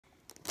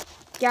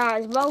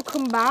Guys,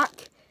 welcome back.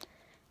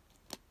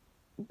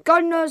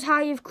 God knows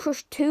how you've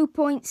crushed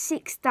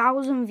 2.6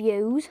 thousand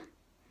views.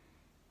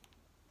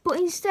 But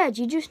instead,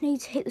 you just need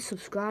to hit the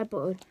subscribe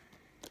button.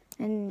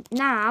 And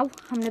now,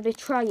 I'm going to be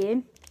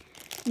trying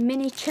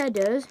mini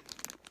cheddars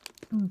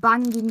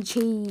banging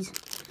cheese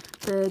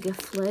burger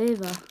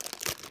flavour.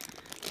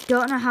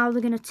 Don't know how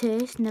they're going to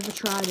taste, never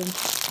tried them.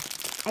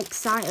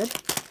 Excited.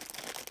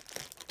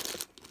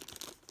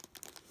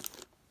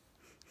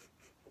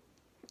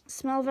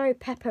 Smell very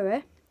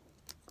peppery.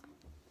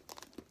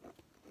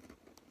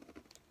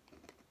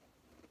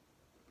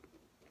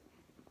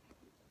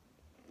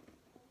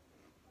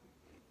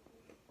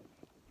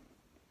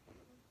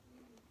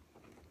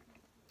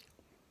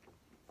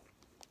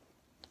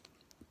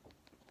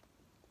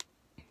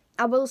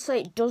 I will say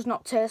it does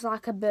not taste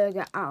like a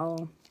burger at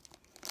all.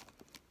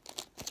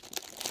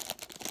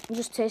 It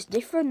just tastes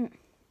different.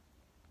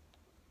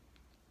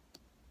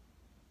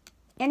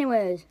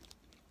 Anyways,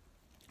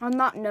 on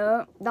that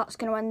note, that's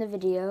going to end the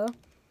video.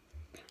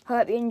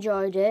 Hope you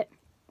enjoyed it.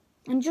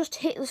 And just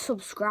hit the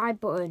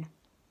subscribe button.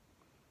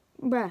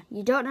 Bruh,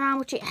 you don't know how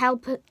much it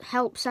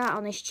helps out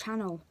on this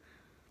channel.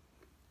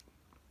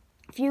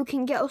 If you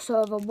can get us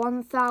over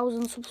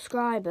 1,000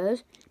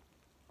 subscribers,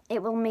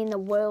 it will mean the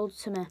world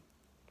to me.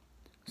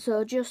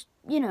 So just,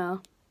 you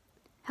know,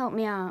 help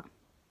me out.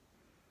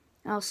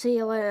 I'll see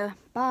you later.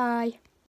 Bye.